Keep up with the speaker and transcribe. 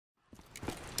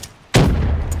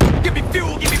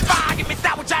fuel, give me fire, give me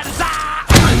that which I desire.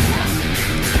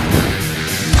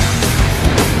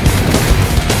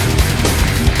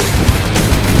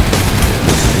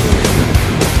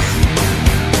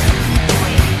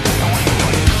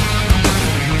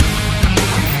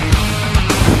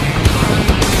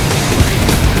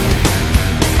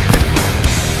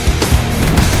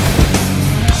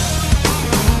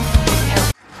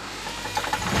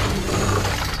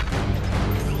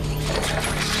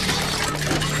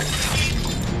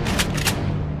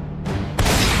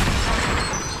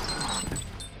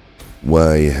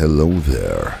 Why, hello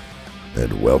there,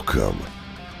 and welcome.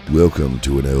 Welcome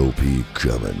to an LP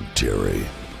commentary.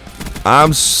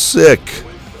 I'm sick.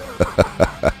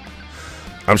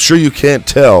 I'm sure you can't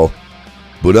tell,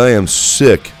 but I am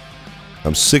sick.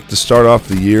 I'm sick to start off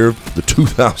the year, the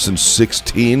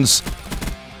 2016s,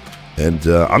 and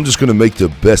I'm just going to make the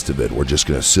best of it. We're just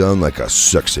going to sound like a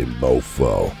sexy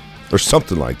mofo, or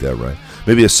something like that, right?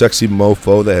 Maybe a sexy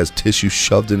mofo that has tissue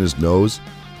shoved in his nose.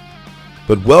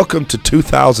 But welcome to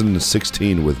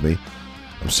 2016 with me.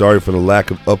 I'm sorry for the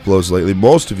lack of uploads lately.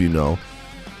 Most of you know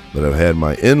that I've had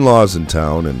my in-laws in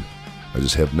town, and I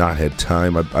just have not had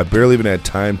time. I barely even had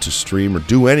time to stream or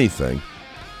do anything.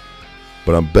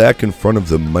 But I'm back in front of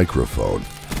the microphone.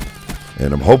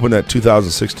 And I'm hoping that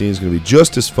 2016 is going to be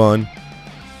just as fun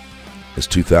as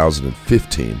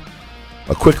 2015.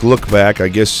 A quick look back, I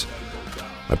guess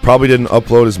I probably didn't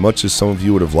upload as much as some of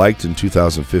you would have liked in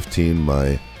 2015.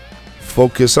 My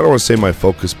focus, I don't want to say my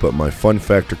focus, but my fun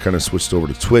factor kind of switched over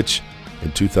to Twitch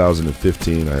in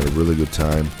 2015. I had a really good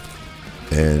time,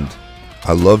 and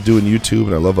I love doing YouTube,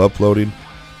 and I love uploading,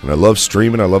 and I love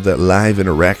streaming. I love that live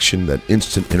interaction, that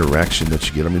instant interaction that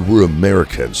you get. I mean, we're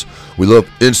Americans. We love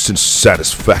instant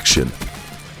satisfaction,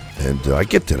 and I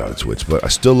get that out of Twitch, but I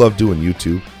still love doing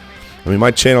YouTube. I mean,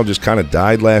 my channel just kind of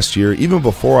died last year. Even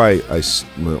before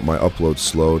my upload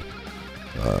slowed,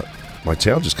 my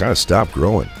channel just kind of stopped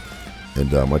growing. And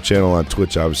my channel on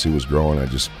Twitch obviously was growing. I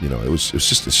just, you know, it's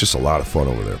just a lot of fun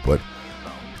over there. But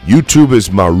YouTube is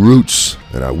my roots,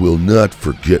 and I will not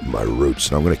forget my roots.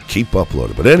 And I'm going to keep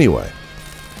uploading. But anyway,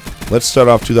 let's start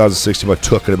off 2016 by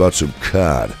talking about some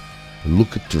COD. And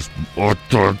look at this.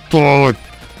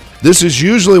 This is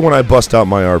usually when I bust out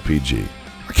my RPG.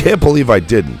 I can't believe I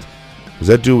didn't, because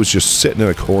that dude was just sitting in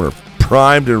a corner,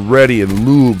 primed and ready and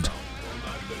lubed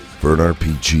for an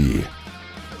RPG.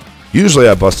 Usually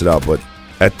I bust it out, but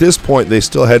at this point they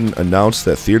still hadn't announced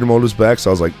that theater mode was back, so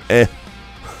I was like, eh.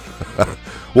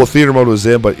 Well, theater mode was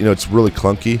in, but you know, it's really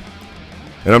clunky.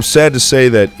 And I'm sad to say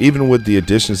that even with the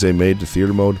additions they made to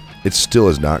theater mode, it still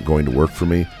is not going to work for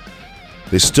me.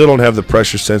 They still don't have the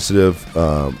pressure sensitive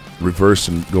reverse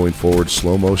and going forward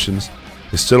slow motions.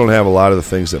 They still don't have a lot of the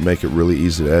things that make it really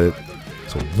easy to edit.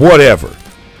 So whatever.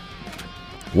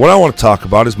 What I want to talk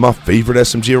about is my favorite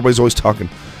SMG. Everybody's always talking,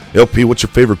 LP, what's your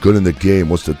favorite gun in the game?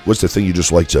 What's the thing you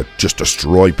just like to just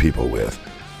destroy people with?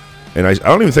 And I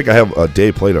don't even think I have a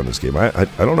day played on this game. I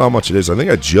don't know how much it is. I think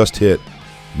I just hit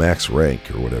max rank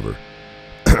or whatever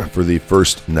for the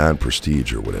first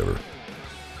non-prestige or whatever.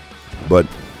 But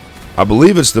I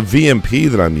believe it's the VMP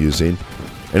that I'm using,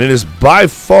 and it is by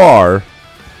far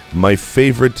my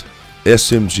favorite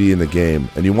SMG in the game.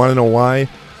 And you want to know why?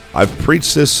 I've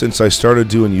preached this since I started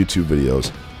doing YouTube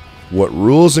videos. What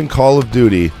rules in Call of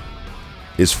Duty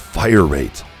is fire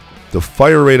rate. The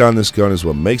fire rate on this gun is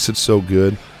what makes it so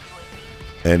good.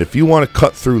 And if you want to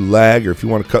cut through lag, or if you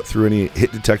want to cut through any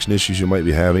hit detection issues you might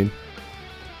be having,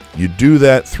 you do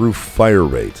that through fire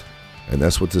rate. And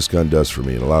that's what this gun does for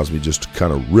me. It allows me just to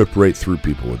kind of rip right through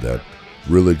people with that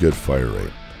really good fire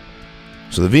rate.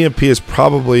 So the VMP is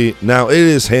probably, now it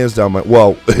is hands down my,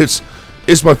 well, it's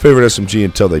my favorite SMG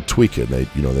until they tweak it. They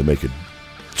make it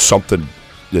something.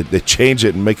 They change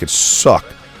it and make it suck.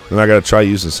 Then I got to try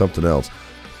using something else.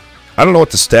 I don't know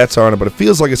what the stats are on it, but it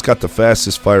feels like it's got the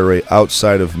fastest fire rate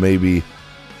outside of maybe,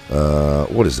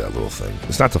 what is that little thing?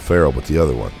 It's not the Pharaoh, but the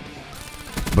other one.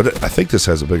 But I think this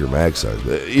has a bigger mag size.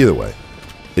 But either way,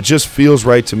 it just feels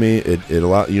right to me. It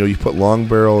allow, you put long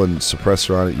barrel and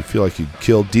suppressor on it, you feel like you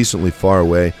kill decently far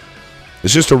away.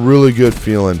 It's just a really good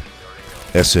feeling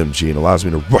SMG, and allows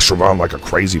me to rush around like a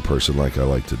crazy person like I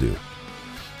like to do.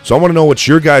 So I want to know what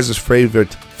your guys'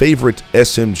 favorite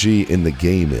SMG in the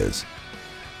game is.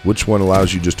 Which one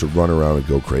allows you just to run around and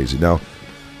go crazy? Now,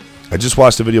 I just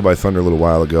watched a video by Thunder a little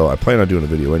while ago. I plan on doing a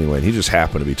video anyway, and he just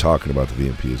happened to be talking about the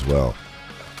VMP as well.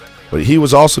 But he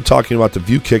was also talking about the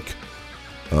view kick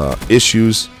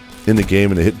issues in the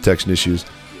game and the hit detection issues.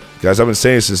 Guys, I've been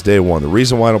saying this since day one. The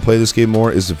reason why I don't play this game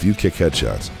more is the view kick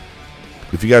headshots.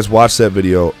 If you guys watched that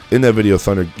video, in that video,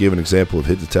 Thunder gave an example of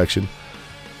hit detection.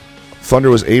 Thunder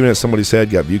was aiming at somebody's head,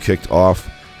 got view kicked off.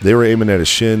 They were aiming at his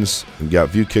shins and got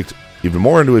view kicked even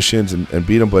more into his shins and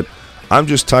beat him. But I'm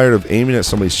just tired of aiming at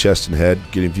somebody's chest and head,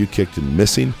 getting view kicked and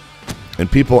missing,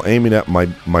 and people aiming at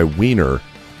my wiener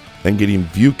and getting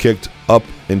view kicked up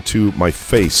into my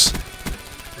face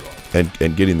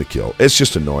and getting the kill. It's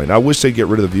just annoying. I wish they'd get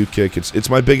rid of the view kick. It's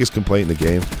my biggest complaint in the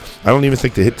game. I don't even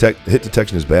think the hit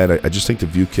detection is bad. I just think the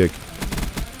view kick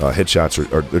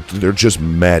headshots they're just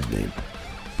maddening.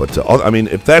 But I mean,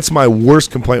 if that's my worst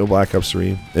complaint with Black Ops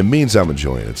 3, it means I'm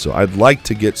enjoying it. So I'd like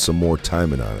to get some more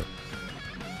timing on it.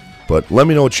 But let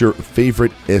me know what your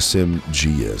favorite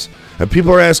SMG is. And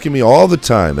people are asking me all the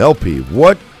time, LP,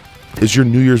 what is your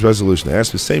New Year's resolution? They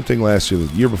asked me the same thing last year,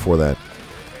 the year before that.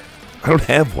 I don't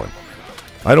have one.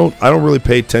 I don't really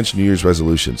pay attention to New Year's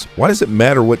resolutions. Why does it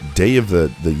matter what day of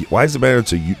why does it matter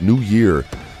it's a new year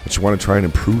that you want to try and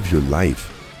improve your life?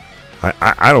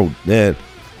 I don't, man.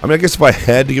 I mean, I guess if I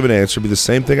had to give an answer, it'd be the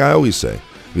same thing I always say.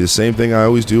 It'd be the same thing I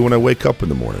always do when I wake up in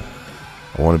the morning.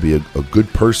 I want to be a good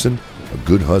person, a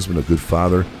good husband, a good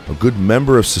father, a good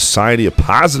member of society, a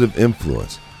positive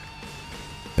influence.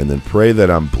 And then pray that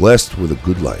I'm blessed with a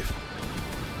good life.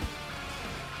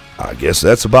 I guess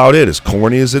that's about it, as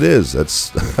corny as it is.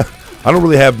 I don't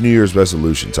really have New Year's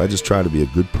resolutions. I just try to be a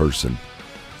good person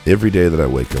every day that I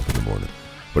wake up in the morning.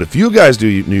 But if you guys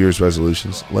do New Year's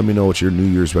resolutions, let me know what your New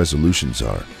Year's resolutions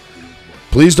are.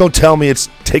 Please don't tell me it's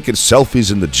taking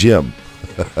selfies in the gym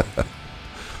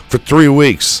for 3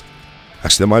 weeks.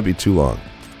 Actually, that might be too long.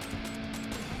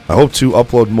 I hope to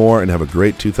upload more and have a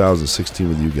great 2016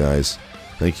 with you guys.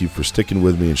 Thank you for sticking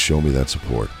with me and showing me that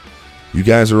support. You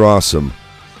guys are awesome.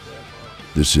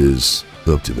 This is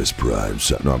Optimus Prime.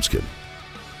 No, I'm just kidding.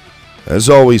 As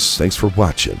always, thanks for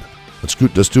watching. Let's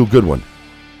do a good one.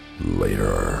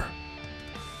 Later.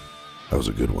 That was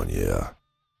a good one, yeah.